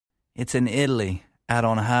It's in Italy, out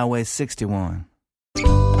on Highway 61.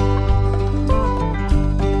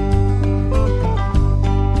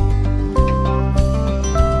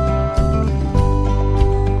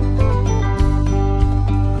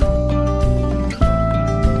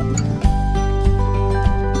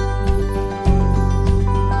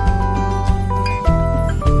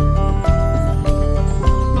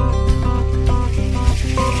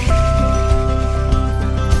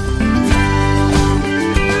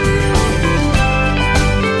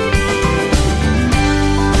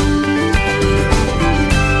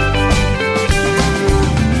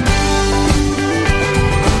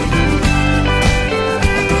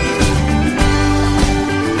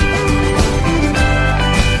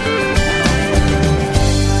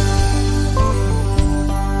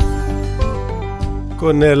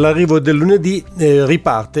 Con l'arrivo del lunedì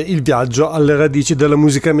riparte il viaggio alle radici della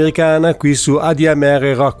musica americana qui su ADMR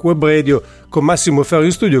Rock Web Radio con Massimo Ferro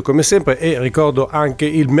in studio come sempre, e ricordo anche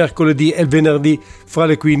il mercoledì e il venerdì fra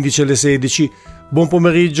le 15 e le 16. Buon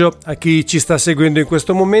pomeriggio a chi ci sta seguendo in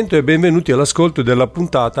questo momento e benvenuti all'ascolto della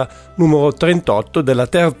puntata numero 38 della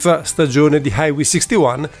terza stagione di Highway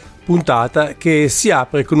 61, puntata che si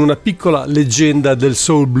apre con una piccola leggenda del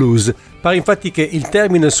soul blues. Pare infatti che il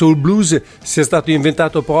termine soul blues sia stato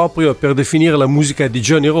inventato proprio per definire la musica di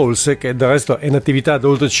Johnny Rawls, che del resto è in attività da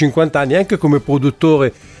oltre 50 anni anche come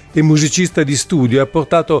produttore e musicista di studio. Ha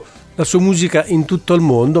portato la sua musica in tutto il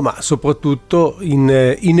mondo, ma soprattutto in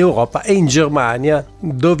Europa e in Germania,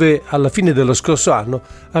 dove alla fine dello scorso anno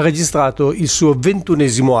ha registrato il suo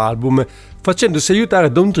 21esimo album, facendosi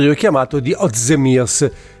aiutare da un trio chiamato The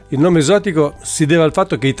Otzemirs. Il nome esotico si deve al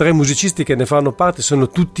fatto che i tre musicisti che ne fanno parte sono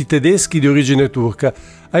tutti tedeschi di origine turca,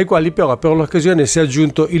 ai quali però per l'occasione si è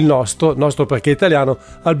aggiunto il nostro perché italiano,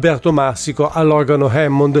 Alberto Marsico all'organo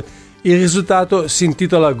Hammond. Il risultato si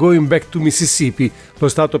intitola Going Back to Mississippi, lo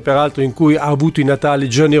stato peraltro in cui ha avuto i natali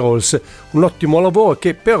Johnny Rawls, un ottimo lavoro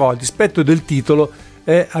che però a dispetto del titolo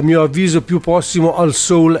è a mio avviso più prossimo al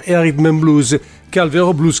soul e al rhythm and blues che al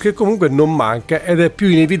vero blues, che comunque non manca ed è più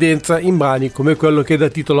in evidenza in brani come quello che dà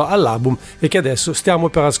titolo all'album e che adesso stiamo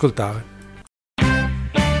per ascoltare.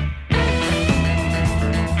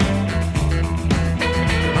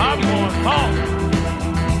 I'm going home,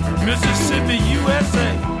 Mississippi,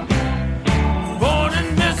 USA. Born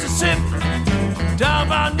in Mississippi, down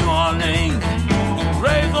by New Orleans,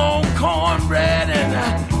 raised on cornbread and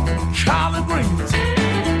collard greens.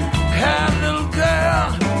 Had a little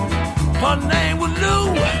girl, her name was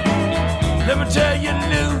Lou. Let me tell you,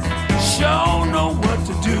 Lou sure know what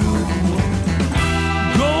to do.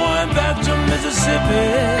 Going back to Mississippi,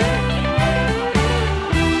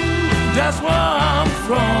 that's where I'm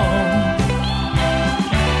from.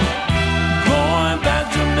 Going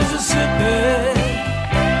back to Mississippi,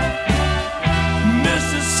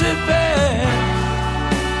 Mississippi,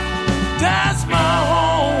 that's my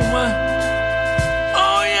home.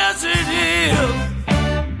 Oh yes it is.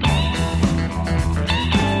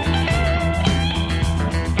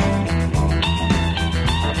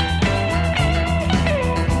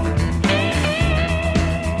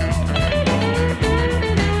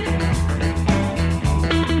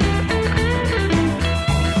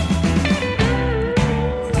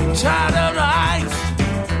 Tired of the ice,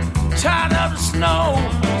 tired of the snow,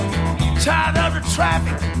 tired of the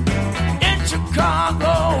traffic in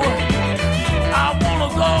Chicago. I wanna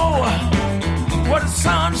go where the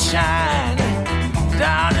sun shines.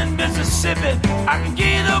 Down in Mississippi, I can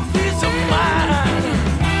get a peace of mind.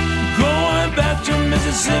 Going back to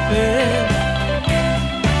Mississippi,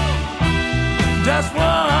 that's where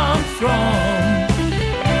I'm from.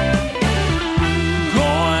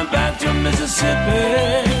 Going back to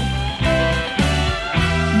Mississippi,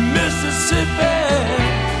 Mississippi,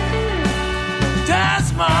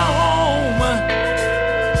 that's my home.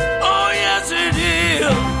 Oh yes it is.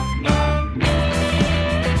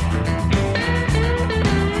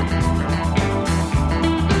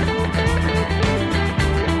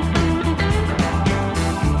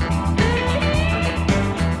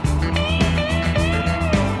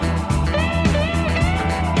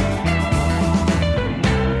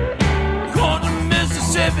 Going to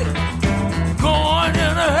Mississippi, going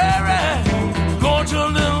in a hurry, going to a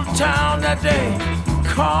little town that day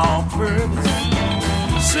called Ferguson.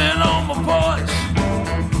 Sit on my porch,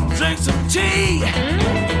 drink some tea.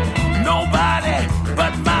 Nobody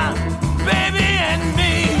but my baby and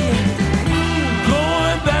me.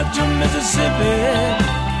 Going back to Mississippi,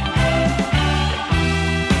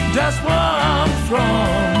 that's where I'm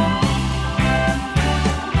from.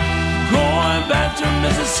 Going back to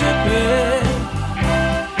Mississippi,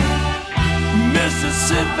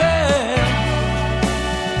 Mississippi,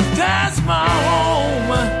 That's my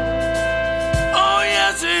home. Oh,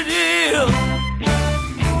 yes, it is.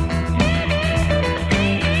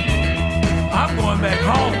 I'm going back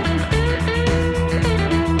home.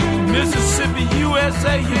 Mississippi,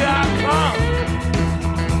 USA, here I come.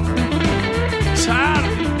 Tired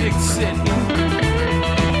of the big city.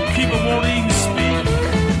 People won't even speak.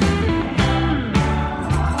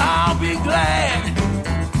 I'll be glad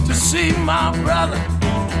to see my brother.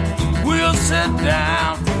 We'll sit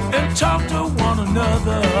down and talk to one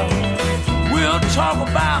another. We'll talk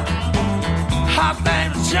about how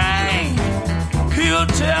things change. He'll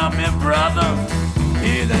tell me, brother,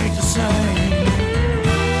 it ain't the same.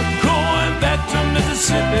 Going back to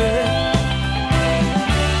Mississippi,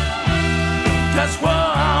 that's where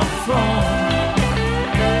I'm from.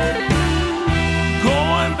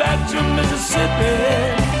 Going back to Mississippi,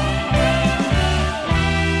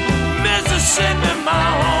 Mississippi, my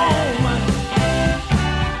home.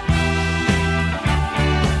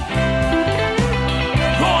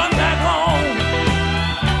 Going back home,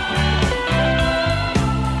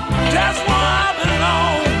 that's where I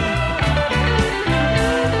belong.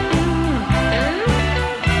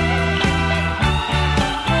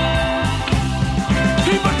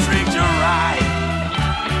 People treat you right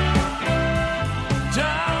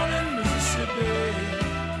down in Mississippi.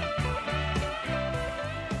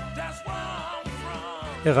 That's where I'm from.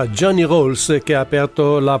 Era Johnny Rolls che ha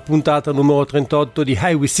aperto la puntata numero 38 di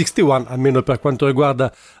Highway 61, almeno per quanto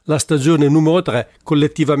riguarda la stagione numero 3,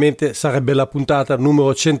 collettivamente sarebbe la puntata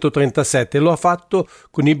numero 137. Lo ha fatto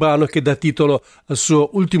con il brano che dà titolo al suo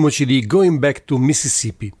ultimo CD, Going Back to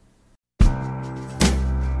Mississippi.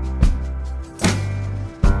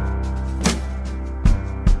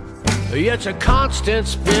 It's a constant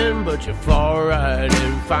spin, but you fall right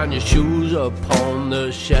in. Find your shoes upon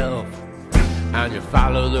the shelf, and you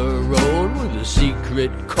follow the road with a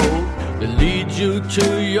secret code that leads you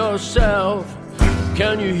to yourself.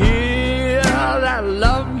 Can you hear that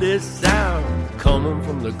lovely sound coming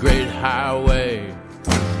from the great highway?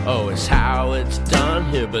 Oh, it's how it's done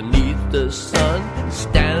here beneath the sun,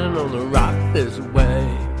 standing on the rock this way.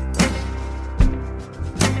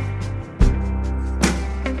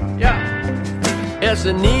 Yeah. It's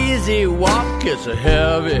an easy walk, it's a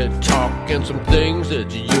heavy talk, and some things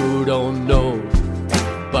that you don't know.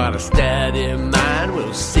 But a steady mind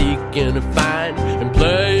will seek and find and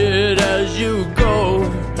play it as you go.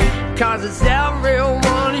 'Cause it's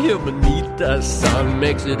everyone here beneath the sun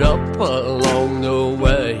makes it up along the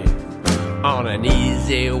way. On an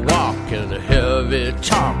easy walk and a heavy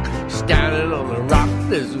talk, standing on the rock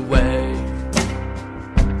this way.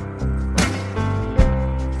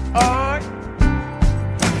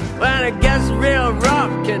 When it gets real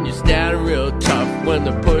rough, can you stand real tough when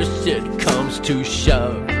the push it comes to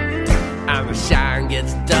shove? And the shine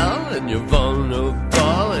gets dull and you're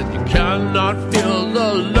vulnerable and you cannot feel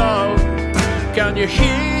the love. Can you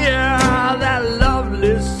hear that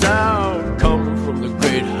lovely sound coming from the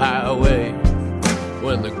great highway?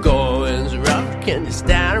 When the going's rough, can you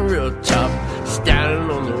stand real tough,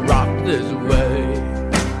 standing on the rock this way?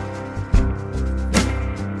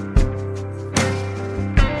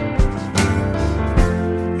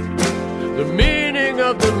 The meaning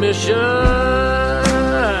of the mission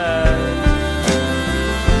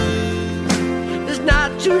is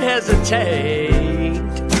not to hesitate,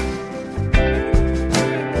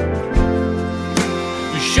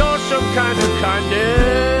 to show some kind of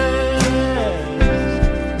kindness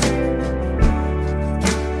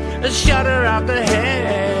and shudder out the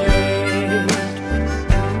hate.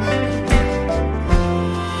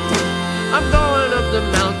 I'm going up the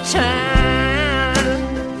mountain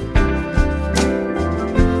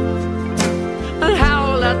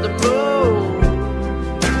at the moon.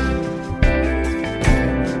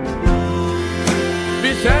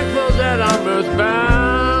 Be thankful that I'm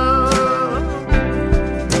earthbound,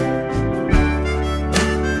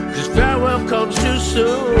 'cause farewell comes too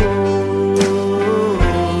soon.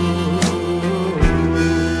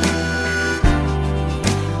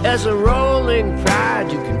 As a rolling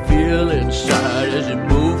pride you can feel inside as you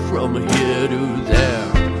move from here to there.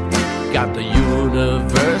 Got the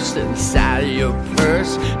universe inside your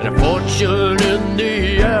purse and a fortune in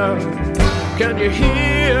the air. Can you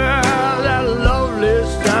hear that lovely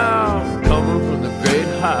sound coming from the great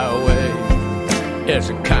highway? It's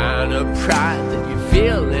a kind of pride that you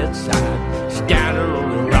feel inside, standing on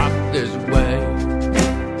the rock this way.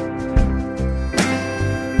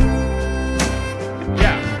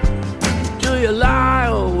 Yeah. Do you lie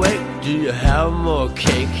awake? Do you have more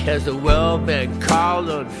cake? Has the world been called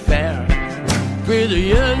unfair? Breathe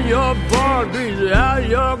in, you're born. Breathe out,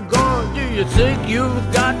 you're gone. Do you think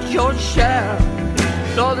you've got your share.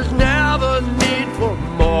 No, there's never need for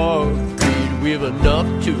more greed. We've enough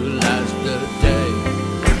to last the day.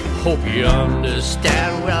 Hope you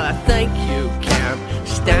understand, well I think you can.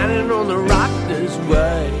 Standing on the rock this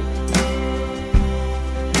way.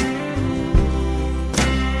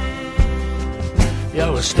 Yeah,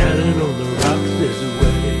 we're standing on the rock this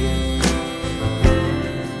way.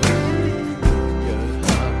 Yeah,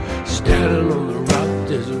 standing on the rock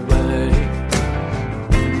this way.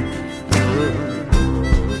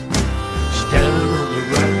 Standing on the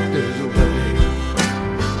rock this way.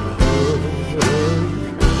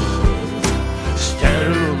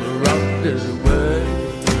 Standing on the rock this way. Standing on the rock this way.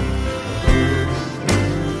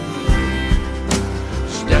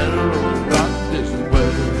 Standing on the rock this way.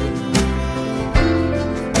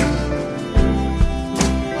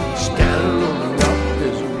 Standing on the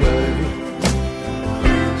rock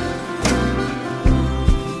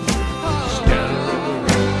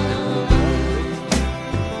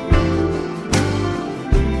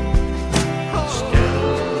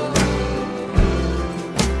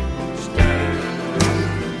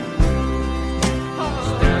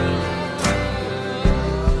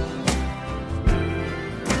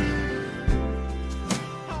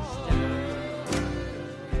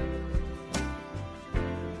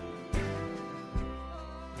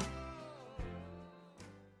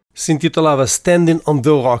Si intitolava Standing on the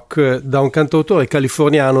Rock, da un cantautore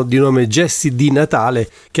californiano di nome Jesse D. Natale,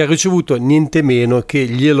 che ha ricevuto niente meno che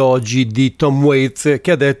gli elogi di Tom Waits,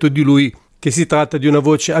 che ha detto di lui che si tratta di una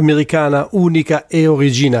voce americana unica e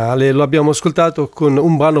originale. Lo abbiamo ascoltato con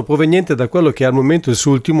un brano proveniente da quello che è al momento il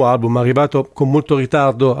suo ultimo album, arrivato con molto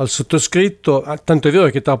ritardo al sottoscritto, tanto è vero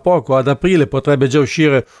che tra poco, ad aprile, potrebbe già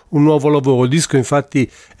uscire un nuovo lavoro. Il disco infatti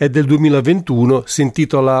è del 2021, si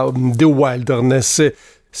intitola The Wilderness.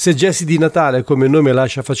 Se Jesse Di Natale, come nome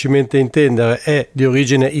lascia facilmente intendere, è di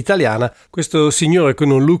origine italiana, questo signore con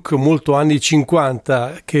un look molto anni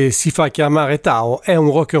 50 che si fa chiamare Tao è un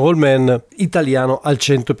rock and roll man italiano al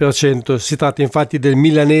 100%. Si tratta infatti del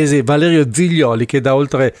milanese Valerio Ziglioli, che da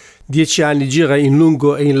oltre 10 anni gira in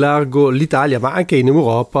lungo e in largo l'Italia, ma anche in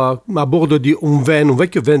Europa, a bordo di un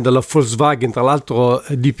vecchio van della Volkswagen, tra l'altro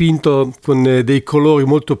dipinto con dei colori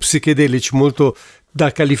molto psichedelici, molto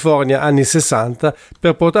da California anni 60,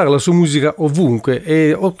 per portare la sua musica ovunque,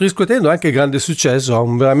 e riscuotendo anche grande successo.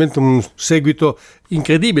 Ha veramente un seguito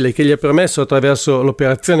incredibile che gli ha permesso, attraverso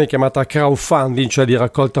l'operazione chiamata crowdfunding, cioè di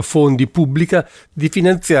raccolta fondi pubblica, di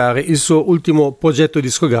finanziare il suo ultimo progetto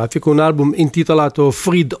discografico, un album intitolato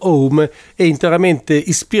Freed Home e interamente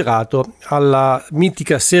ispirato alla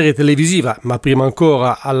mitica serie televisiva, ma prima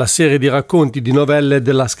ancora alla serie di racconti di novelle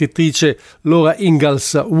della scrittrice Laura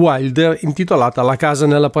Ingalls Wilder, intitolata La casa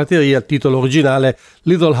nella prateria, titolo originale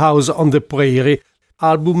Little House on the Prairie,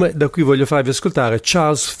 album da cui voglio farvi ascoltare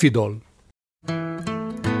Charles Fiddle.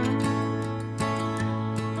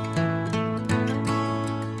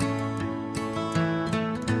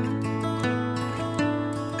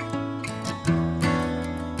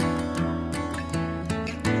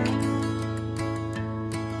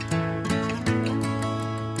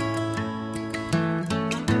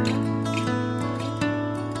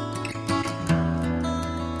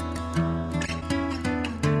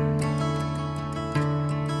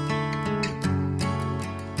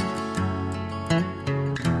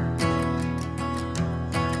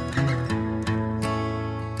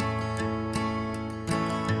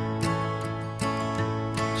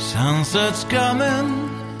 Sunset's coming,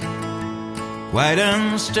 white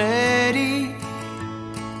and steady,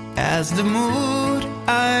 as the mood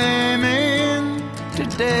I'm in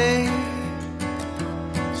today.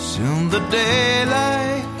 Soon the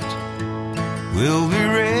daylight will be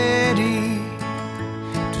ready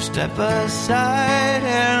to step aside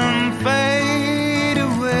and fade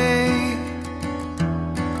away.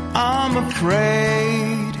 I'm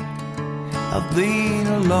afraid I've been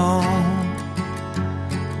alone,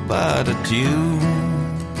 but a tune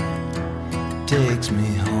takes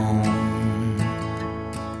me home.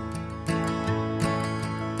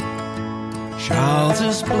 Charles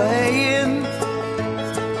is playing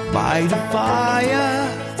by the fire,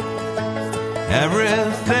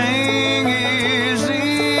 everything is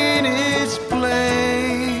in its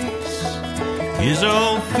place. His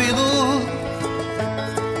old fiddle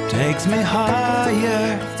takes me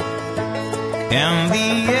higher, and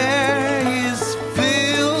the air is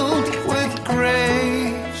filled with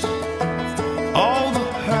grace. All the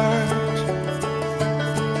hurt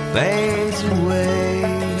fades away,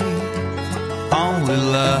 only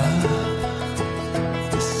love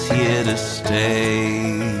is here to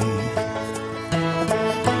stay.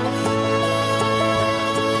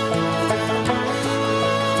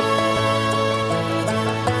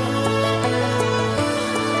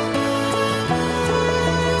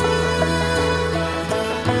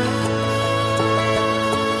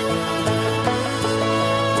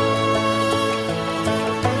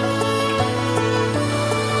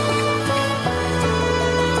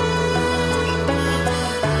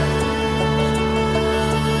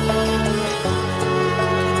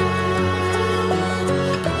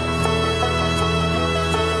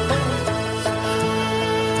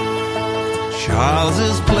 Charles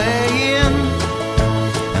is playing,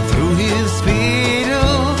 and through his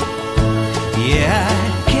fiddle, yeah,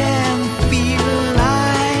 I can feel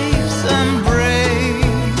life's embrace.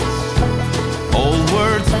 Old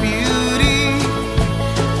world's beauty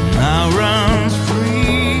now runs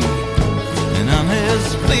free, and on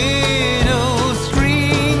his fiddle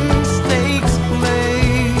strings takes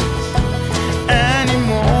place.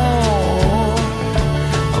 Anymore,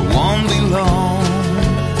 I won't be alone,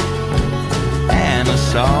 and a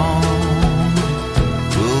song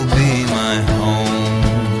will be my home.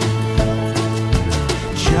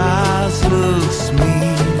 Just looks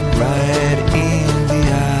me right in the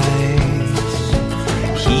eyes.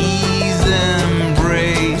 His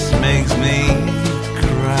embrace makes me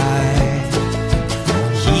cry.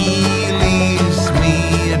 He leaves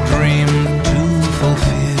me a dream to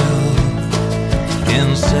fulfill,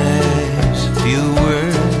 and says few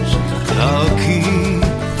words I'll keep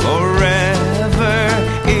forever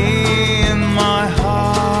in my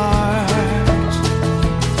heart.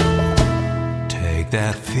 Take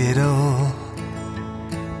that fiddle,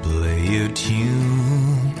 play your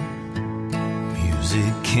tune.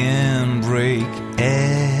 Music can break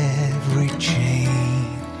every chain.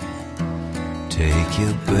 Take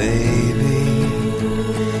your baby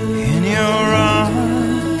in your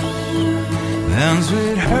arms, dance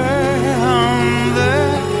with her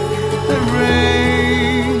under the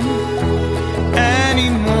rain.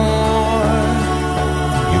 Anymore,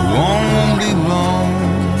 you won't be alone,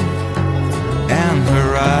 and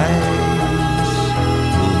her eyes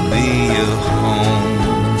will be your home.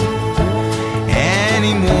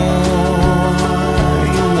 Anymore,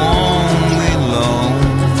 you won't be alone,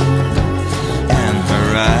 and her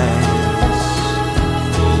eyes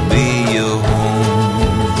will be your home.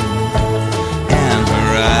 And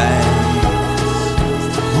her eyes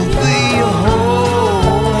will be your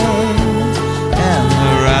home, and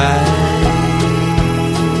her eyes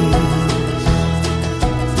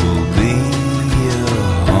will be your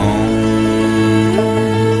home.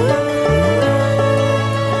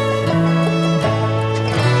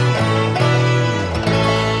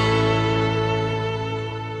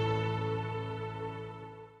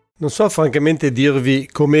 Non so francamente dirvi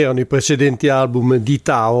com'erano i precedenti album di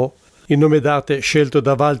Tao, il nome d'arte scelto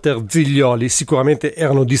da Walter Ziglioli, sicuramente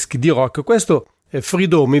erano dischi di rock. Questo è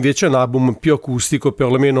Freedom, invece è un album più acustico,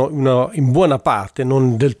 perlomeno in buona parte,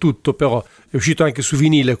 non del tutto, però è uscito anche su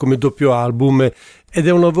vinile come doppio album ed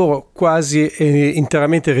è un lavoro quasi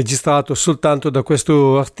interamente registrato soltanto da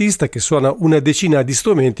questo artista che suona una decina di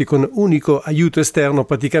strumenti con unico aiuto esterno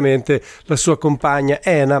praticamente la sua compagna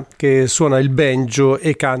Anna che suona il banjo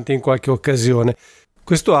e canta in qualche occasione.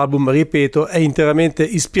 Questo album, ripeto, è interamente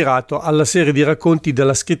ispirato alla serie di racconti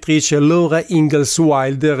della scrittrice Laura Ingalls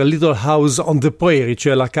Wilder, Little House on the Prairie,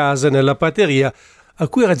 cioè La casa nella prateria, a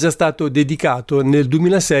cui era già stato dedicato nel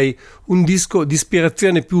 2006 un disco di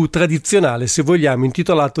ispirazione più tradizionale, se vogliamo,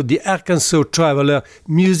 intitolato The Arkansas Traveler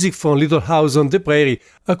Music from Little House on the Prairie,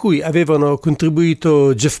 a cui avevano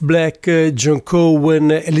contribuito Jeff Black, John Cowan,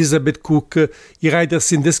 Elizabeth Cook, i Riders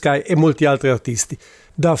in the Sky e molti altri artisti.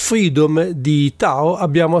 Da Freedom di Tao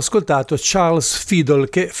abbiamo ascoltato Charles Fiddle,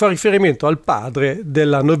 che fa riferimento al padre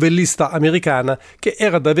della novellista americana, che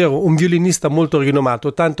era davvero un violinista molto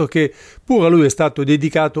rinomato, tanto che pure a lui è stato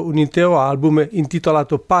dedicato un intero album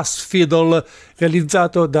intitolato Pass Fiddle,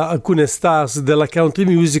 realizzato da alcune stars della country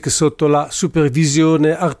music sotto la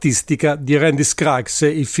supervisione artistica di Randy Scruggs,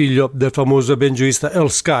 il figlio del famoso banjoista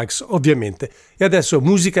Earl Scruggs, ovviamente. E adesso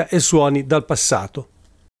musica e suoni dal passato.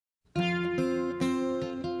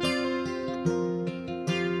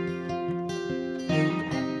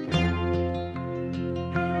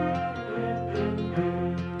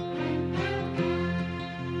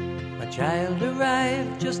 Child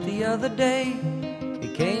arrived just the other day.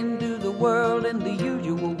 He came to the world in the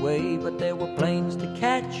usual way, but there were planes to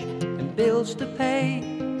catch and bills to pay.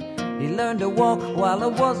 He learned to walk while I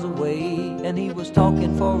was away, and he was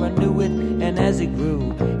talking for I knew it. And as he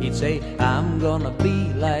grew, he'd say, I'm gonna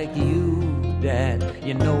be like you, Dad.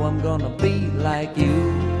 You know I'm gonna be like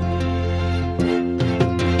you.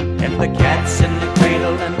 And the cat's in the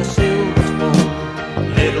cradle and the silver spoon,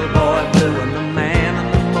 little boy blue and the man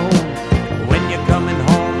on the moon. When you're coming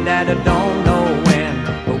home, Dad, I don't know when,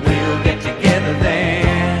 but we'll get together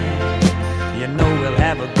then. You know we'll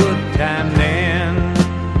have a good time then.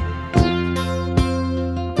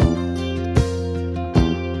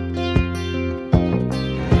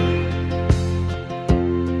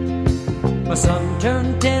 My son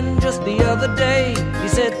turned 10 just the other day. He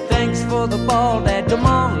said, thanks for the ball, Dad, come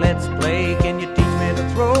on, let's play. Can you teach me to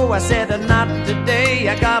throw? I said, not today,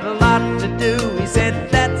 I got a lot to do. He said,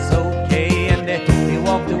 that's okay, and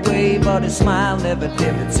his smile never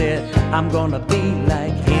dimmed. Said, I'm gonna be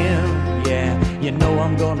like him. Yeah, you know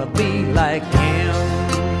I'm gonna be like him.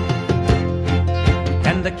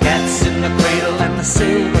 And the cat's in the cradle and the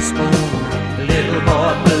silver spoon, the little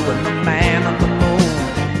boy blue and the man on the moon.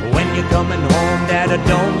 When you're coming home, Dad, I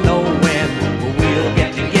don't know when, but we'll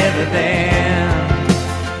get together then.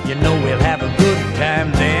 You know we'll have a good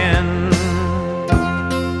time then.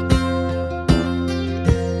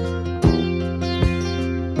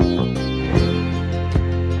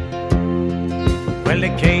 Well, he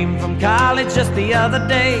came from college just the other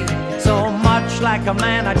day, so much like a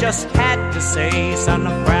man I just had to say, son,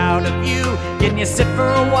 I'm proud of you, can you sit for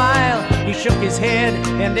a while? He shook his head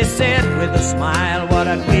and he said with a smile, what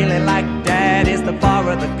I'd really like, Dad, is to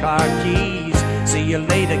borrow the car keys. See you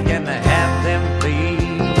later, can I have them, please?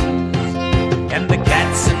 And the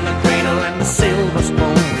cat's in the cradle and the silver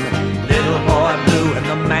spoon, little boy blue and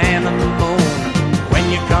the man on the moon. When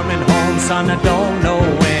you're coming home, son, I don't know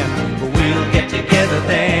when, but we'll get together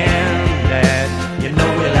then, Dad. You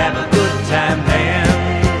know we'll have a good time then.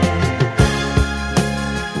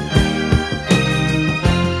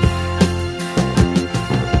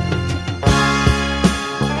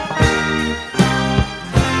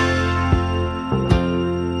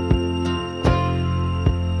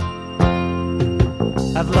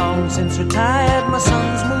 I've long since retired, my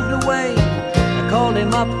son's moved away. I called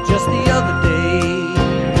him up just the other day.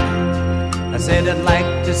 I said, I'd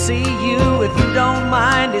like to see you if you don't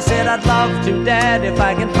mind. He said, I'd love to, Dad, if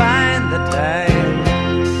I can find the time.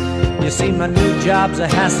 You see, my new job's a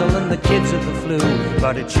hassle and the kids are the flu,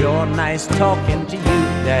 but it's sure nice talking to you,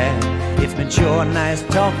 Dad. It's been sure nice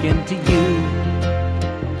talking to you.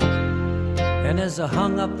 And as I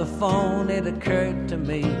hung up the phone, it occurred to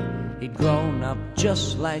me, he'd grown up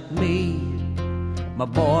just like me. My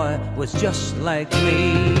boy was just like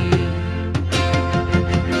me.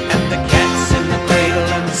 And the cat's in the cradle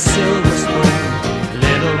and the silver spoon,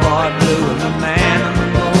 little boy blue and the man on the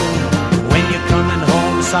moon. When you're coming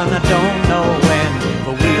home, son, I don't know when,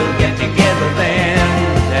 but we'll get together then,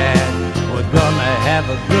 Dad. We're gonna have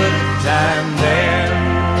a good time then.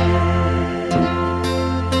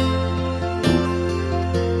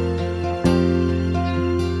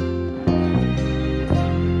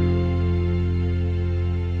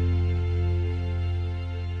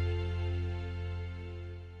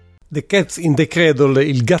 The Cat in the Cradle,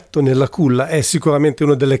 Il gatto nella culla, è sicuramente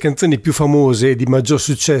una delle canzoni più famose e di maggior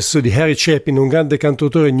successo di Harry Chapin, un grande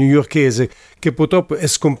cantautore newyorkese che purtroppo è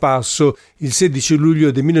scomparso il 16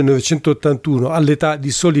 luglio del 1981 all'età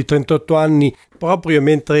di soli 38 anni, proprio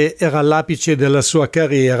mentre era all'apice della sua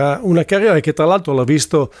carriera, una carriera che tra l'altro l'ha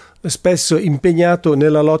visto spesso impegnato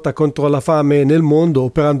nella lotta contro la fame nel mondo,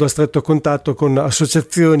 operando a stretto contatto con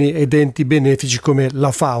associazioni ed enti benefici come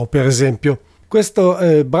la FAO, per esempio. Questo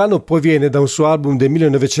brano proviene da un suo album del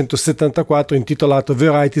 1974 intitolato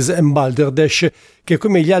Varieties and Balderdash, che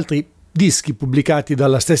come gli altri dischi pubblicati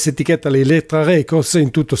dalla stessa etichetta, le Elektra Records, in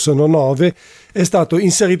tutto sono 9, è stato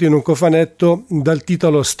inserito in un cofanetto dal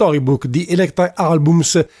titolo Storybook di Elektra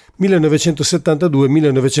Albums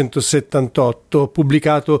 1972-1978,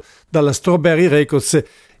 pubblicato dalla Strawberry Records,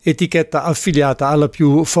 etichetta affiliata alla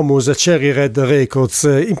più famosa Cherry Red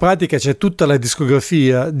Records. In pratica c'è tutta la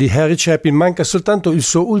discografia di Harry Chapin, manca soltanto il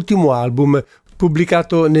suo ultimo album,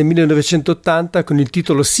 pubblicato nel 1980 con il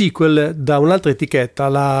titolo Sequel da un'altra etichetta,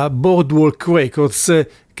 la Boardwalk Records,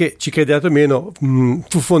 che, ci crediate o meno,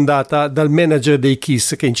 fu fondata dal manager dei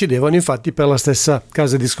Kiss, che incidevano infatti per la stessa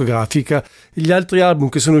casa discografica. Gli altri album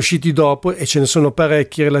che sono usciti dopo, e ce ne sono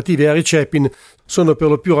parecchi relativi a Harry Chapin, sono per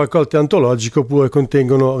lo più raccolte antologiche oppure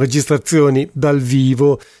contengono registrazioni dal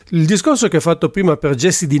vivo. Il discorso che ho fatto prima per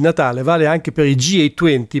Jesse di Natale vale anche per i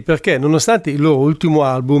GA20, perché nonostante il loro ultimo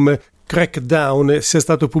album Crackdown sia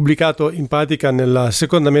stato pubblicato in pratica nella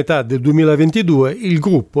seconda metà del 2022, il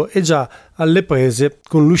gruppo è già alle prese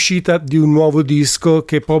con l'uscita di un nuovo disco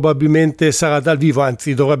che probabilmente sarà dal vivo,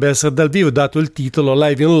 anzi dovrebbe essere dal vivo dato il titolo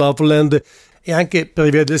Live in Loveland, e anche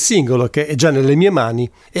per via del singolo che è già nelle mie mani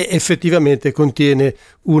e effettivamente contiene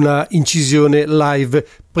una incisione live.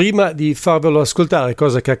 Prima di farvelo ascoltare,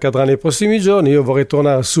 cosa che accadrà nei prossimi giorni, io vorrei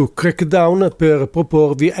tornare su Crackdown per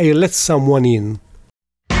proporvi I Let Someone In.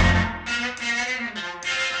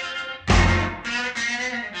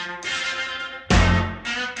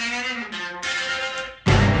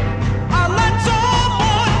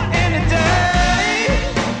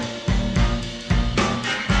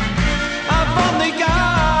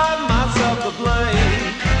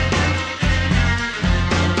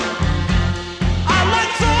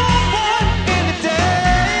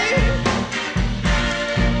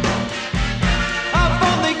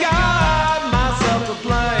 Myself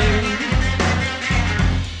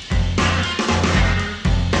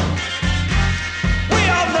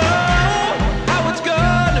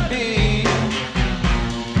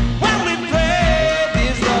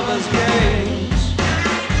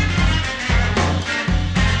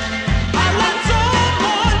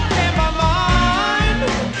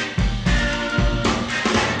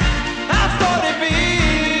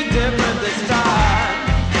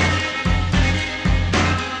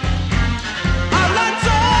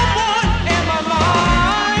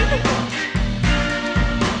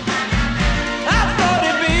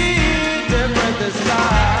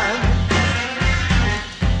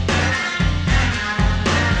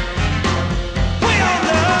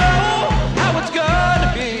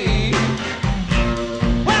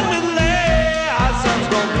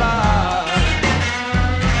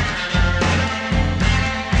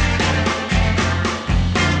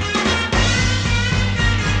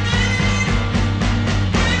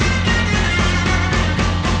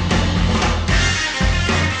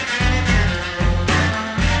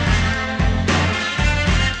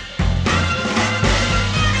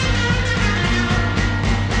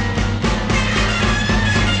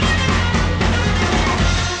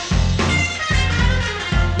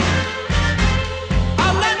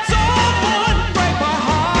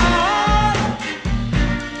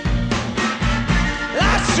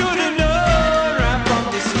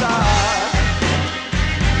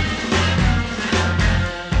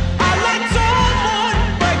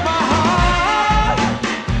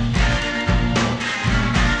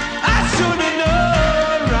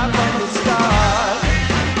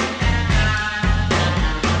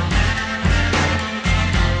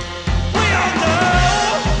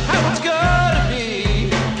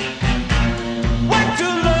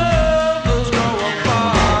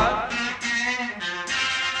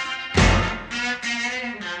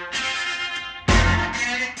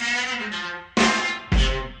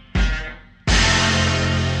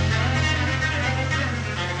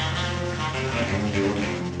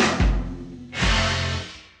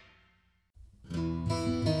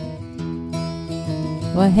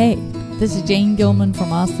Well, hey, this is Jane Gilman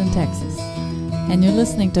from Austin, Texas, and you're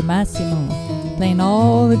listening to Massimo, playing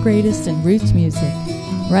all the greatest in roots music,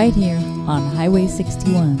 right here on Highway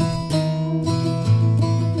 61.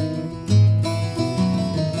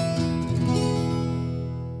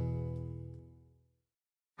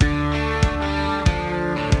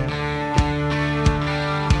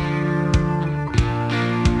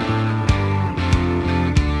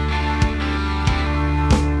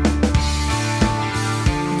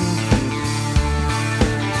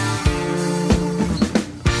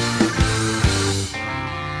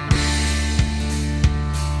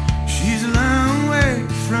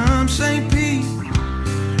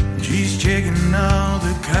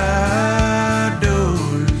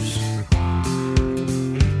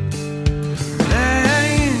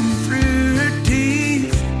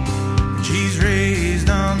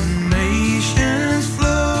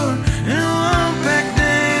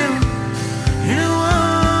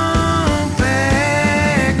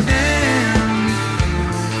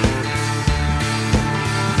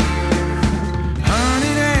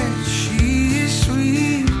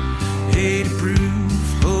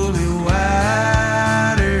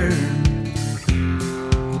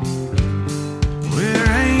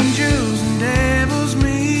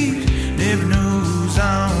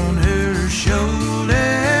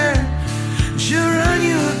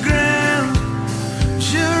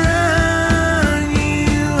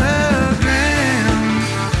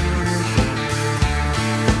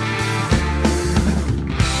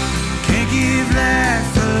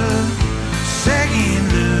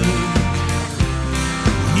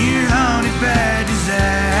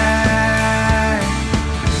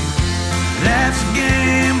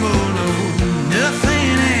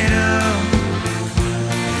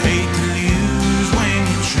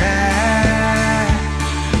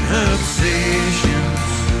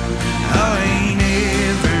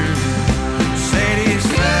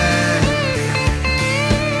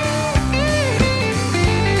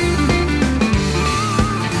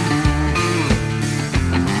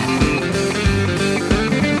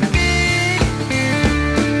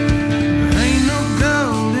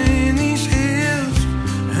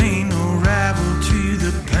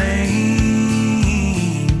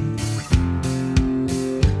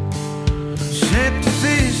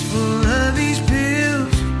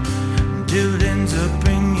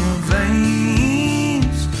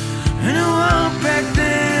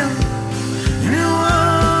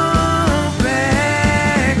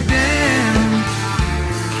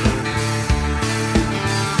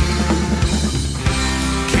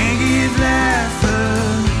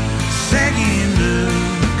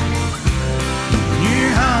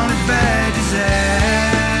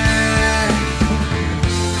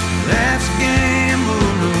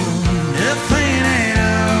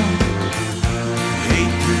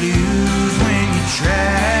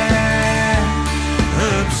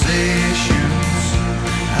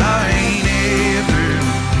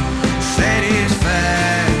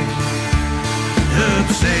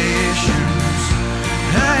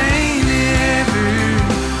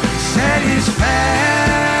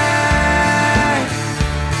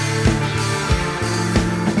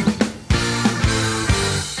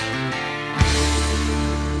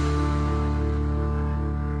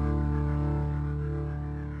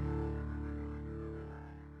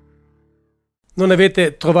 Non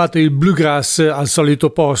avete trovato il bluegrass al solito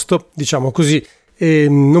posto, diciamo così, e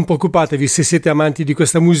non preoccupatevi se siete amanti di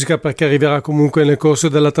questa musica, perché arriverà comunque nel corso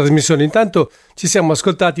della trasmissione. Intanto ci siamo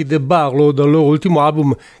ascoltati The Barlow dal loro ultimo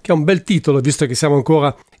album, che è un bel titolo, visto che siamo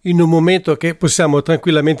ancora in un momento che possiamo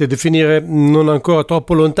tranquillamente definire non ancora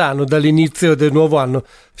troppo lontano dall'inizio del nuovo anno.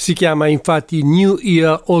 Si chiama infatti New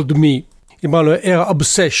Year Old Me. Il brano era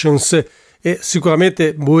Obsessions, e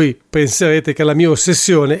sicuramente voi penserete che la mia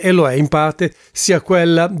ossessione, e lo è in parte, sia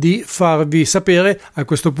quella di farvi sapere a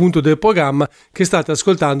questo punto del programma che state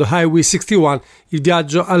ascoltando Highway 61, il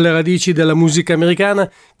viaggio alle radici della musica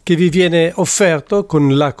americana, che vi viene offerto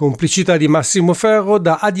con la complicità di Massimo Ferro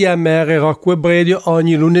da ADMR Rock Web Radio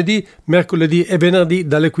ogni lunedì, mercoledì e venerdì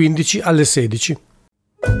dalle 15 alle 16.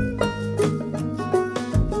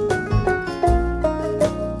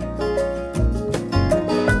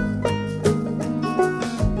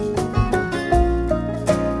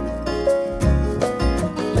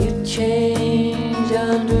 Change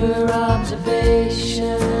under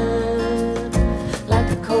observation, like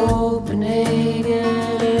a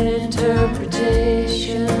Copenhagen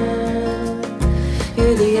interpretation.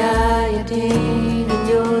 You're the iodine and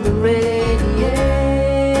you're the radiation.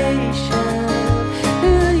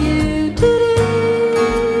 Who you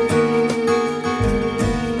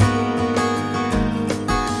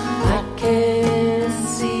I can't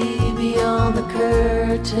the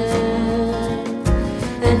curtain,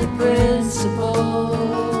 and your principles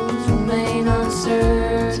remain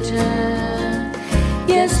uncertain.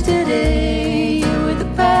 Yesterday you were the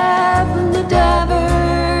path and the diversion.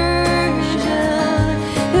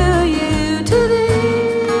 Who are you today?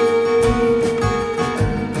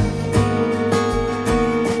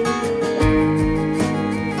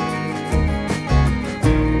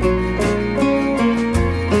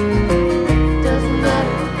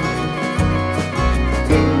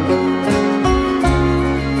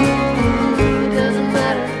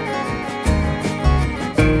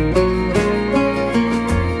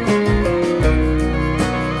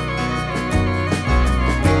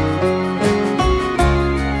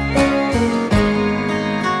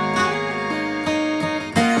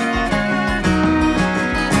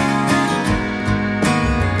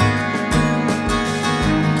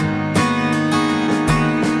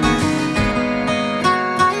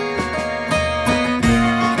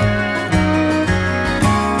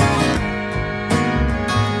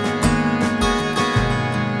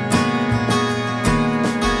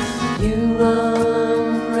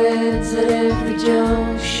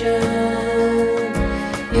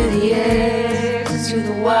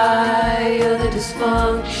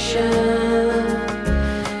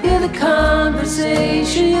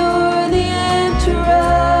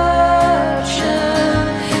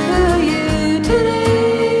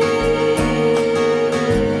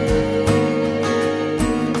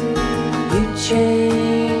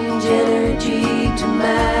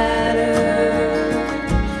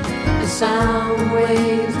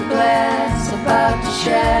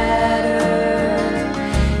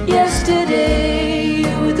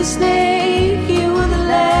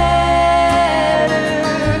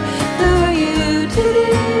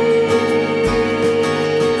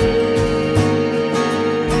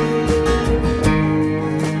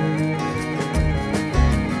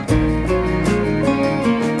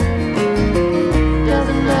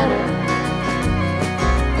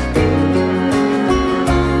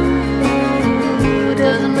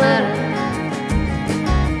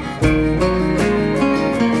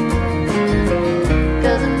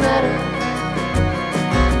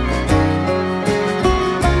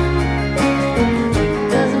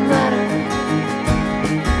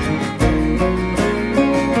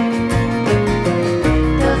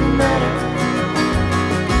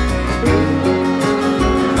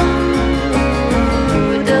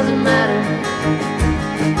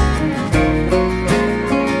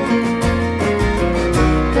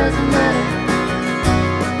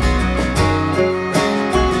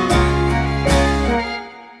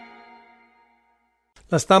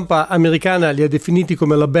 La stampa americana li ha definiti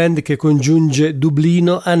come la band che congiunge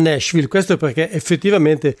Dublino a Nashville. Questo perché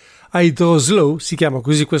effettivamente I Draw Slow, si chiama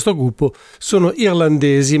così questo gruppo, sono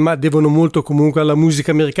irlandesi ma devono molto comunque alla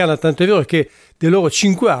musica americana, tanto è vero che dei loro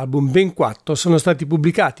 5 album, ben 4 sono stati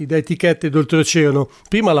pubblicati da etichette d'oltreoceano,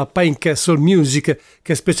 prima la Pine Castle Music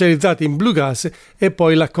che è specializzata in bluegrass e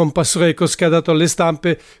poi la Compass Records che ha dato alle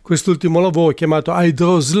stampe quest'ultimo lavoro chiamato I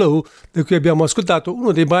Draw Slow, da cui abbiamo ascoltato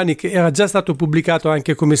uno dei brani che era già stato pubblicato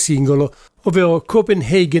anche come singolo, ovvero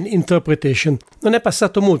Copenhagen Interpretation. Non è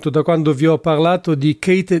passato molto da quando vi ho parlato di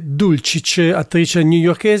Kate Dulcich, attrice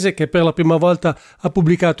newyorkese che per la prima volta ha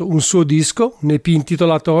pubblicato un suo disco, un EP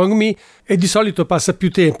intitolato Wrong Me, e di solito passa più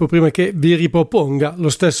tempo prima che vi riproponga lo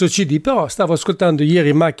stesso CD, però stavo ascoltando ieri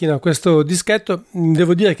in macchina questo dischetto,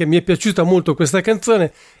 devo dire che mi è piaciuta molto questa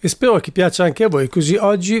canzone e spero che piaccia anche a voi, così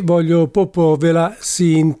oggi voglio proporvela,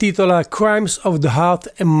 si intitola Crimes of the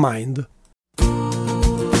Heart and Mind.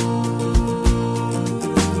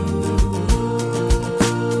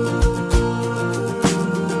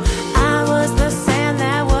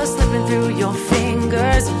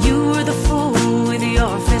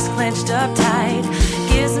 Clenched up tight,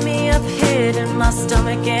 gives me a pit in my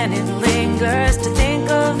stomach and it lingers to think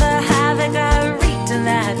of the havoc I wreaked in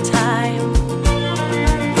that time.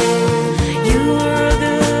 You were a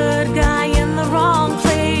good guy in the wrong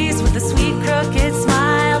place with a sweet crooked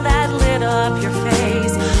smile that lit up your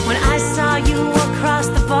face. When I saw you across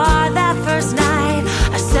the bar that first night,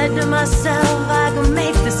 I said to myself I could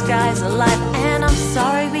make this guy's alive, and I'm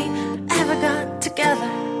sorry we ever got together.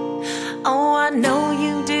 Oh, I know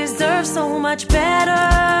you deserve so much better.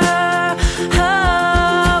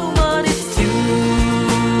 Oh, but it's too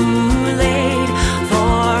late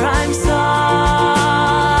for I'm sorry,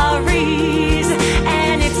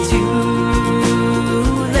 and it's too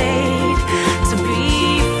late to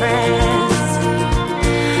be friends.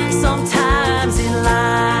 Sometimes in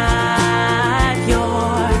life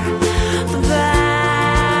you're the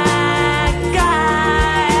bad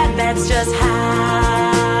guy. That's just how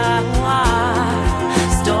I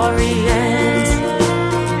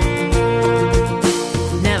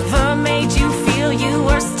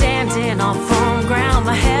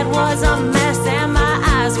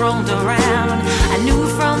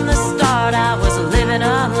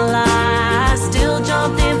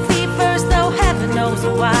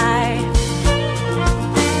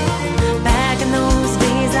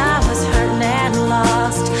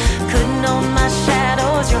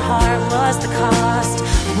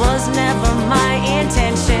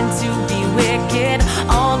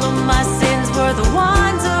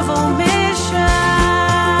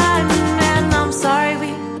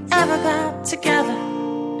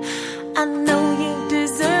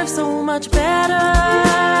much better.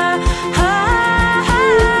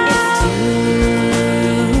 It's too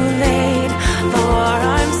late for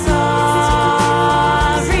I'm sorry's,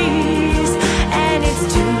 and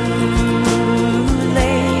it's too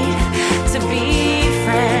late to be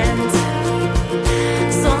friends.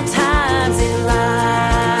 Sometimes in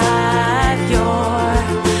life you're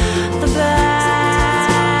the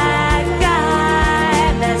bad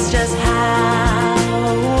guy. That's just how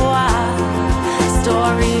our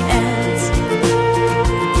story ends.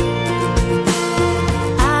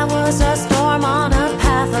 I was a storm on a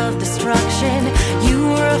path of destruction. You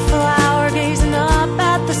were a flower gazing up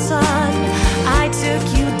at the sun. I took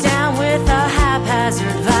you down with a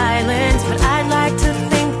haphazard violence, but I'd like to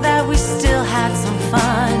think that we still had some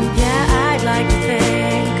fun. Yeah, I'd like to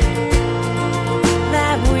think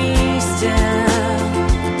that we still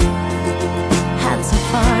had some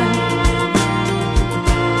fun.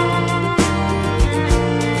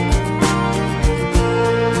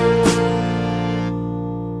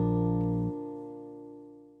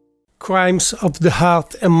 Crimes of the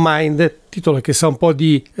Heart and Mind, titolo che sa un po'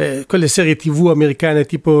 di quelle serie TV americane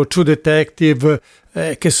tipo True Detective,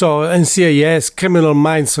 che so, NCIS, Criminal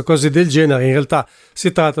Minds o cose del genere. In realtà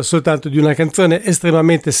si tratta soltanto di una canzone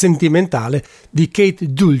estremamente sentimentale di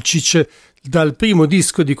Kate Dulcich dal primo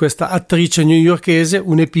disco di questa attrice newyorkese,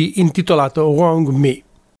 un EP intitolato Wrong Me.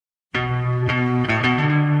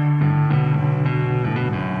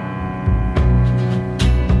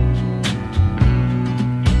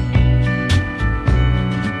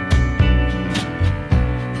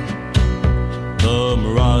 The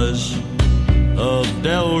mirage of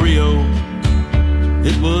Del Rio,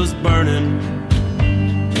 it was burning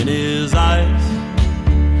in his eyes,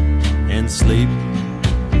 and sleep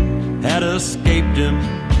had escaped him,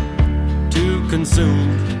 too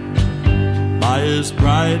consumed by his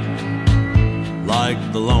pride. Like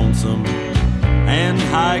the lonesome and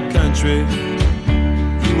high country,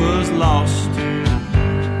 he was lost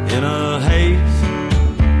in a haze,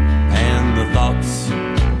 and the thoughts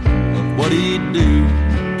of what he'd do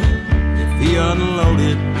if he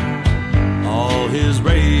unloaded all his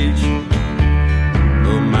rage.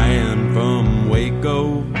 The man from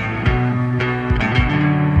Waco,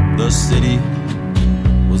 the city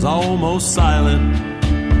was almost silent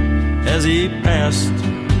as he passed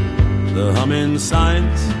the humming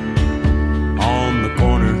signs on the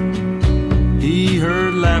corner. He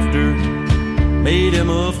heard laughter, made him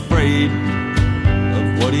afraid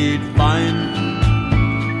of what he'd find.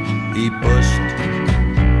 He pushed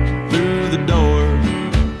through the door,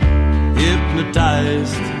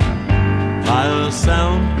 hypnotized by a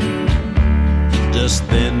sound. Just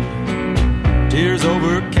then, tears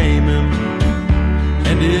overcame him,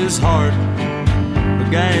 and his heart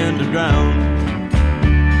began to drown.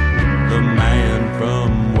 The man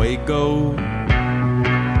from Waco.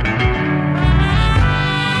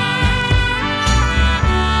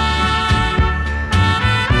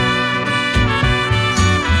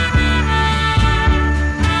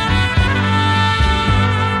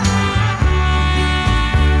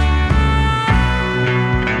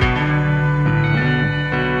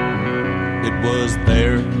 It was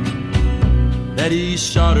there that he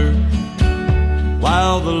shot her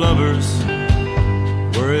while the lovers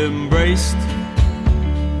were embraced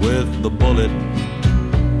with the bullet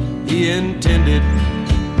he intended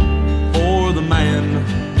for the man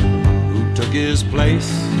who took his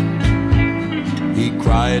place. He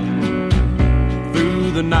cried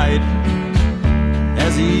through the night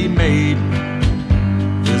as he made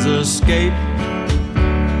his escape,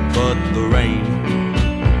 but the rain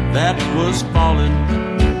that was falling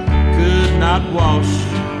could not wash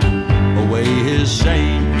away his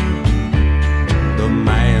shame. The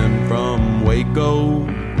man from Waco,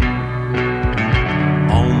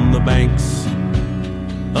 on the banks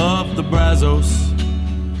of the Brazos,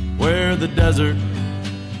 where the desert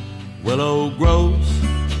willow grows,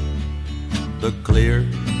 the clear,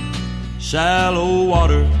 shallow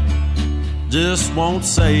water just won't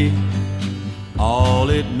say all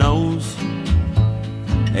it knows.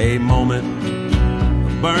 A moment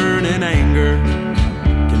of burning anger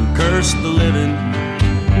can curse the living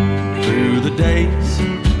through the days.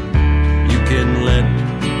 You can let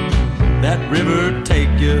that river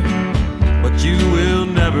take you, but you will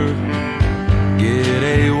never get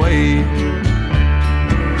away.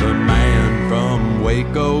 The man from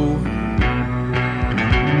Waco.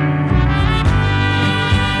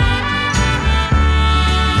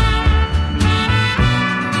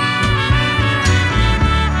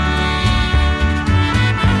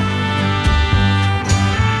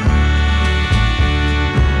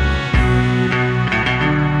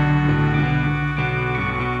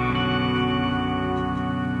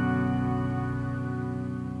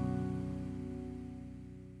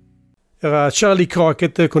 era Charlie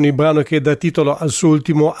Crockett con il brano che dà titolo al suo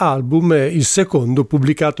ultimo album, il secondo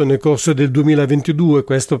pubblicato nel corso del 2022,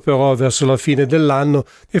 questo però verso la fine dell'anno,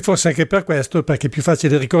 e forse anche per questo, perché è più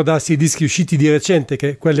facile ricordarsi i dischi usciti di recente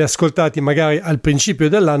che quelli ascoltati magari al principio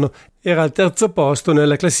dell'anno. Era al terzo posto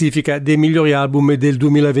nella classifica dei migliori album del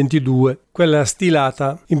 2022, quella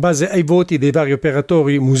stilata in base ai voti dei vari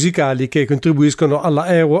operatori musicali che contribuiscono alla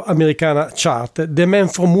Euro Americana Chart. The Man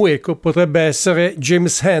from Waco potrebbe essere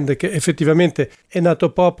James Hand, che effettivamente è nato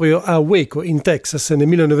proprio a Waco in Texas nel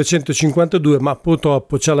 1952, ma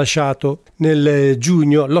purtroppo ci ha lasciato nel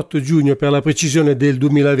giugno, l'8 giugno per la precisione del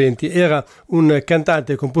 2020. Era un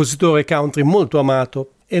cantante e compositore country molto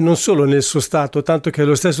amato, e non solo nel suo stato, tanto che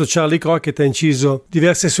lo stesso Charlie Crockett ha inciso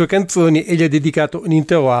diverse sue canzoni e gli ha dedicato un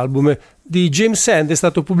intero album. Di James Hand è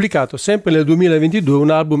stato pubblicato sempre nel 2022 un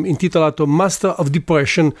album intitolato Master of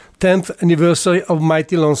Depression 10th Anniversary of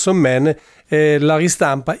Mighty Lonesome Man, la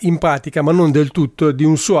ristampa in pratica, ma non del tutto, di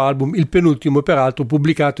un suo album, il penultimo peraltro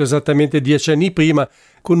pubblicato esattamente 10 anni prima,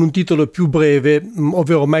 con un titolo più breve,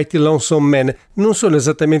 ovvero Mighty Lonesome Man. Non sono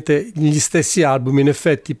esattamente gli stessi album in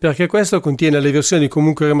effetti, perché questo contiene le versioni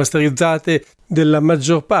comunque remasterizzate della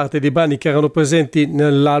maggior parte dei brani che erano presenti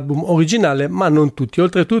nell'album originale, ma non tutti.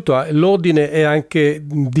 Oltretutto l'ordine è anche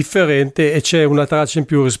differente e c'è una traccia in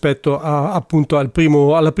più rispetto appunto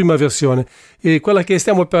alla prima versione. E quella che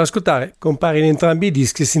stiamo per ascoltare compare in entrambi i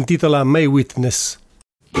dischi, si intitola My Witness.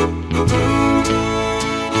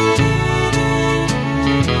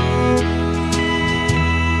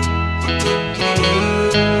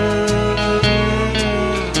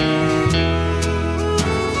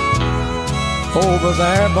 Over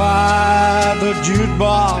there by the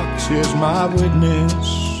jukebox is my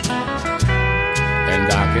witness, and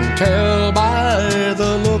I can tell by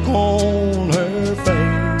the look on her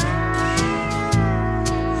face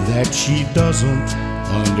that she doesn't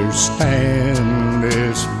understand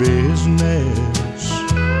this business,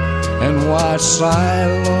 and why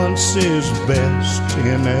silence is best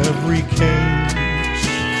in every case.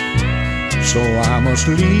 So I must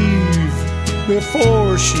leave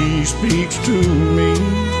before she speaks to me,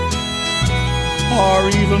 or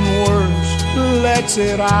even worse, lets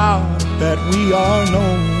it out that we are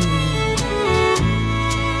known.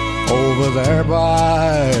 Over there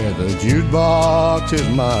by the jukebox is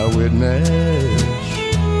my witness,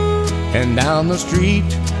 and down the street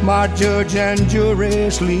my judge and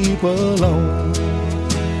jury sleep alone.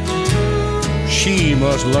 She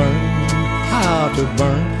must learn how to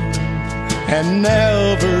burn and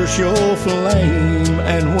never show flame,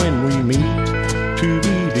 and when we meet to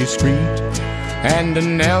be discreet and to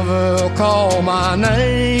never call my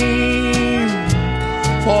name.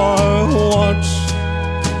 For once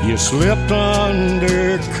you slipped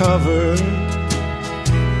under cover.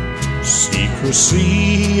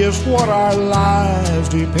 Secrecy is what our lives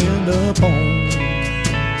depend upon.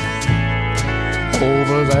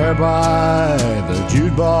 Over there by the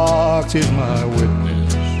jukebox is my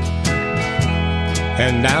witness,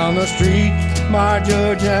 and down the street my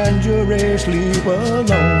judge and jury sleep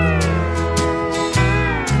alone.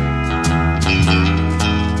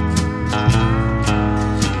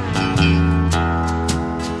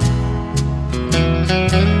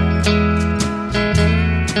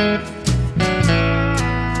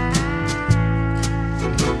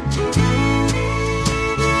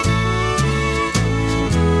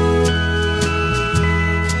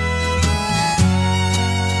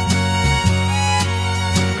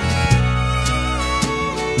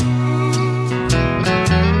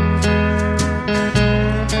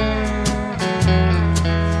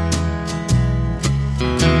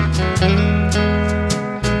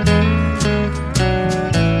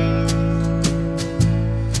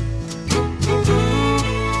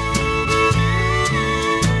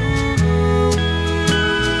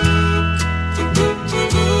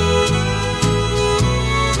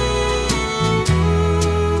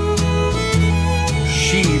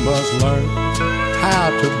 Learn how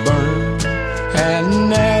to burn and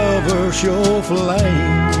never show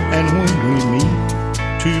flame, and when we meet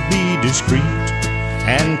to be discreet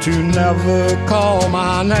and to never call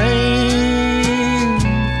my name.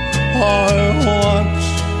 Or once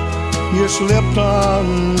you slipped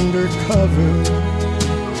under cover.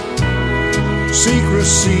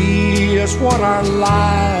 Secrecy is what our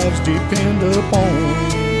lives depend upon.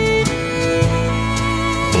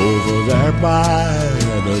 Over there by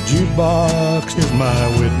the jukebox is my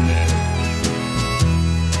witness,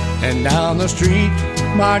 and down the street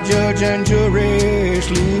my judge and jury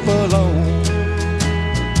sleep alone.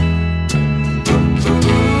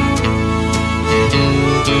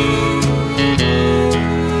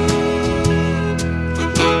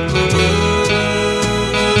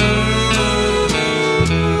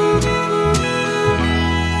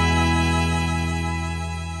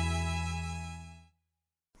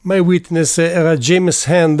 My Witness era James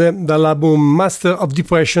Hand dall'album Master of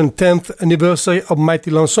Depression 10th Anniversary of Mighty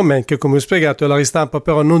Lonesome Man, che come ho spiegato è la ristampa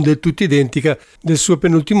però non del tutto identica del suo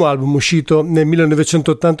penultimo album uscito nel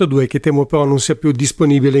 1982, che temo però non sia più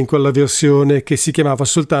disponibile in quella versione, che si chiamava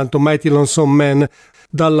soltanto Mighty Lonesome Man.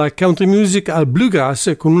 Dalla country music al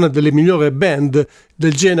bluegrass, con una delle migliori band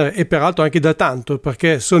del genere e peraltro anche da tanto,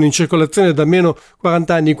 perché sono in circolazione da almeno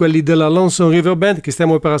 40 anni quelli della Lonesome River Band, che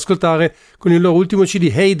stiamo per ascoltare con il loro ultimo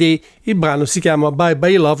CD Hey Day. Il brano si chiama Bye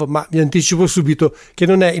Bye Love, ma vi anticipo subito che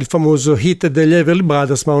non è il famoso hit degli Everly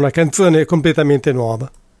Brothers, ma una canzone completamente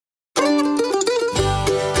nuova.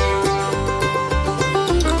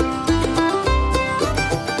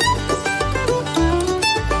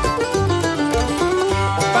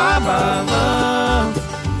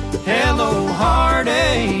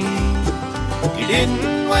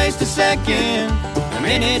 Didn't waste a second, the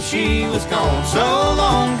minute she was gone. So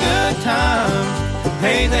long, good times,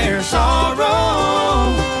 hey there,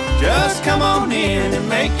 sorrow. Just come on in and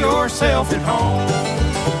make yourself at home.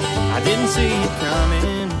 I didn't see it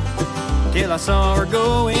coming till I saw her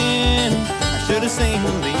going. I should have seen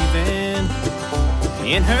the leaving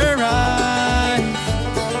in her eyes.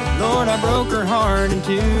 Lord, I broke her heart in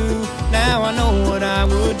two. Now I know what I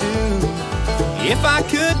would do if I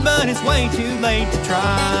could, but it's way too late to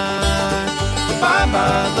try.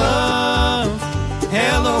 Bye-bye, love.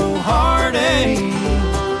 Hello, heartache.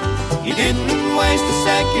 You didn't waste a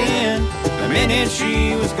second the minute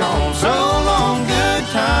she was gone. So long, good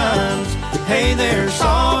times. Hey there,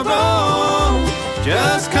 sorrow.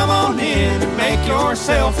 Just come on in and make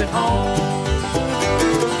yourself at home.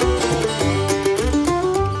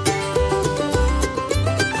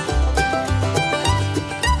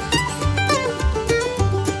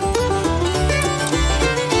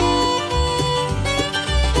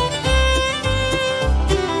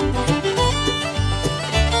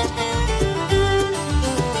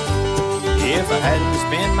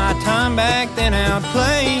 Spend my time back then out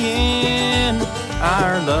playing,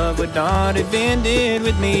 our love would not have ended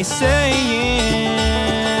with me saying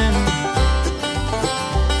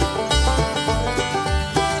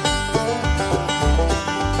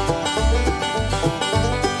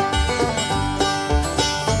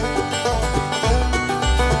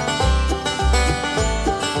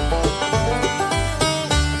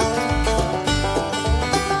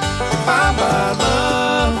bye-bye,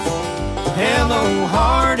 love. Hello,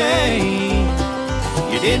 heartache.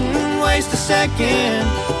 You didn't waste a second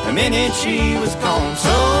the minute she was gone. So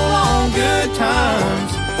long, good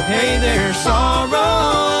times. Hey there,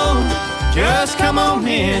 sorrow. Just come on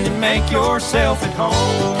in and make yourself at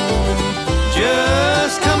home.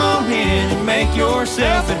 Just come on in and make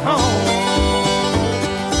yourself at home.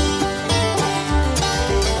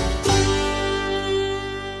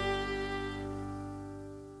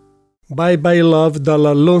 Bye Bye Love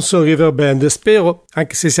dalla Lonesome River Band. Spero,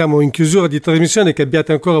 anche se siamo in chiusura di trasmissione, che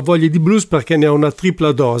abbiate ancora voglia di blues, perché ne ho una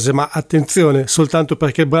tripla dose, ma attenzione, soltanto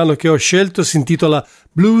perché il brano che ho scelto si intitola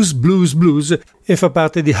Blues Blues Blues e fa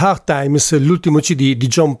parte di Hard Times, l'ultimo CD di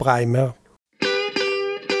John Primer.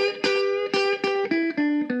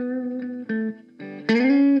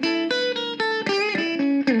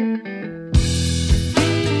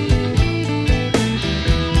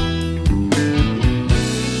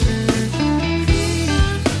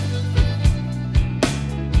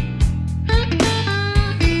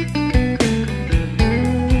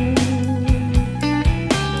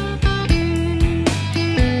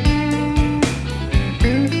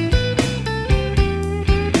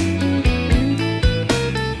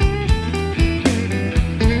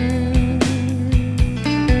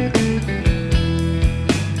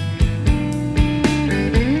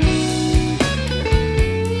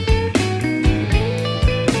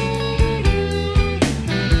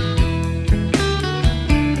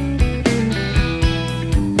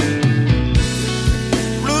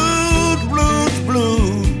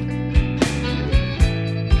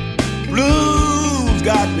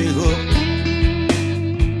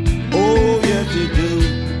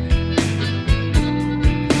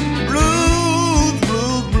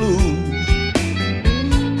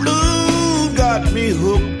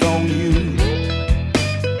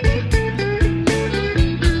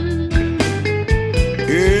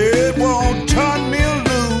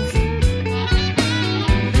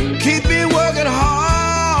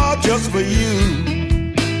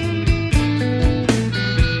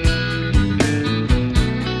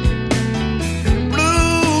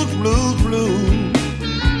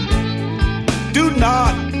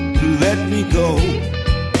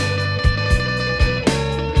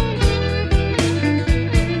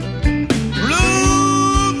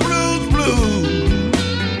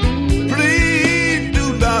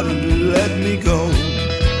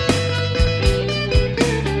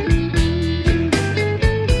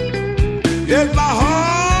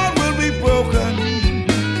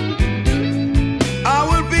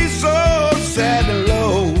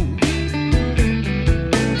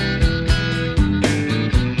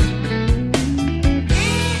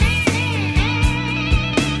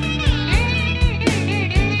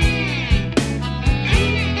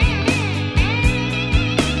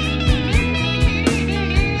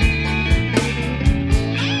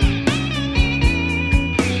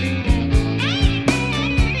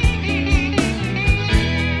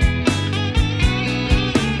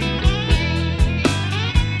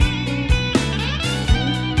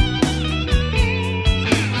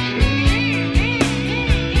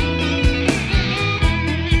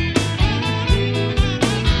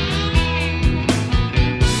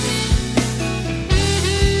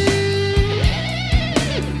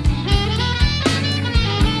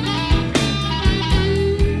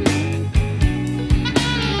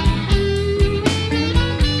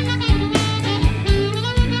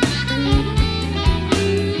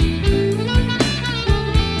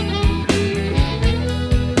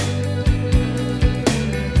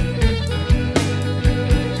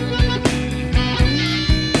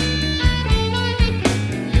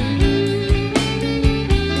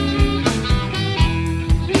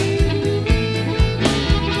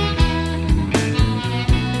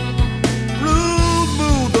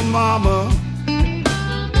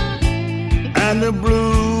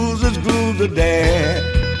 the dad.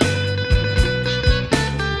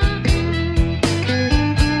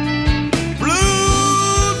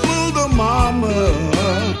 Blues move the mama,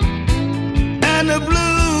 and the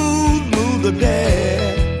blues move the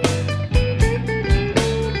dad.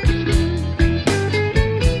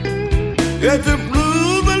 If the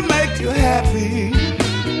blues will make you happy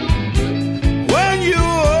when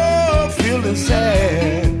you're feeling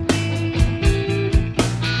sad,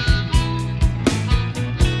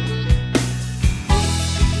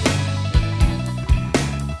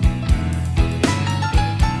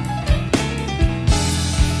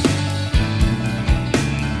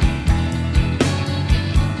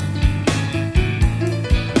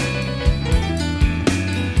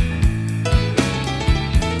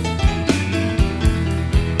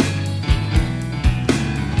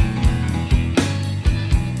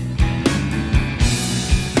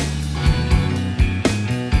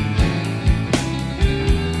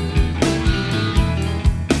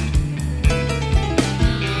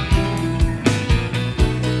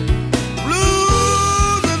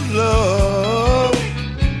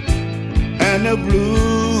 the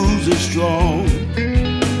blues is strong.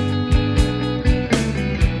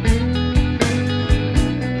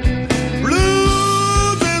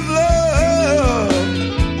 Blues is love,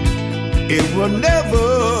 it will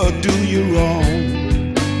never do you wrong.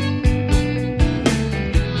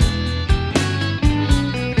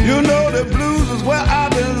 You know the blues is where I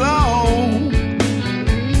belong.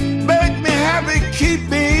 Make me happy, keep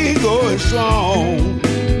me going strong.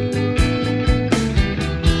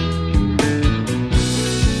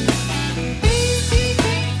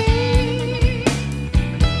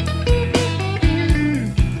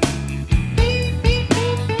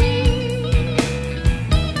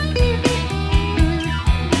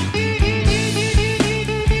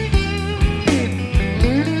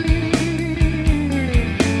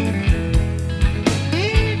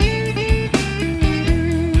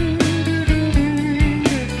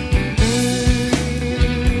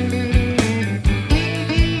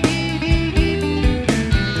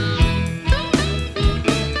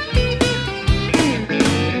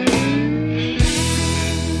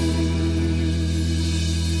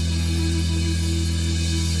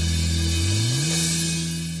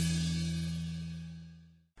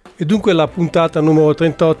 E dunque la puntata numero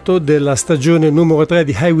 38 della stagione numero 3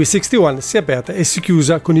 di Highway 61 si è aperta e si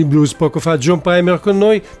chiusa con il blues. Poco fa John Primer con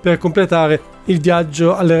noi per completare il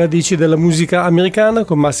viaggio alle radici della musica americana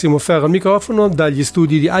con Massimo Ferro al microfono dagli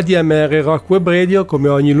studi di ADMR Rock Web Radio, come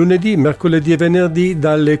ogni lunedì, mercoledì e venerdì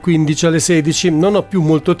dalle 15 alle 16. Non ho più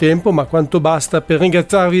molto tempo, ma quanto basta per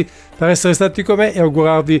ringraziarvi per essere stati con me e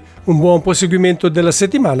augurarvi un buon proseguimento della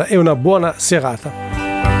settimana e una buona serata.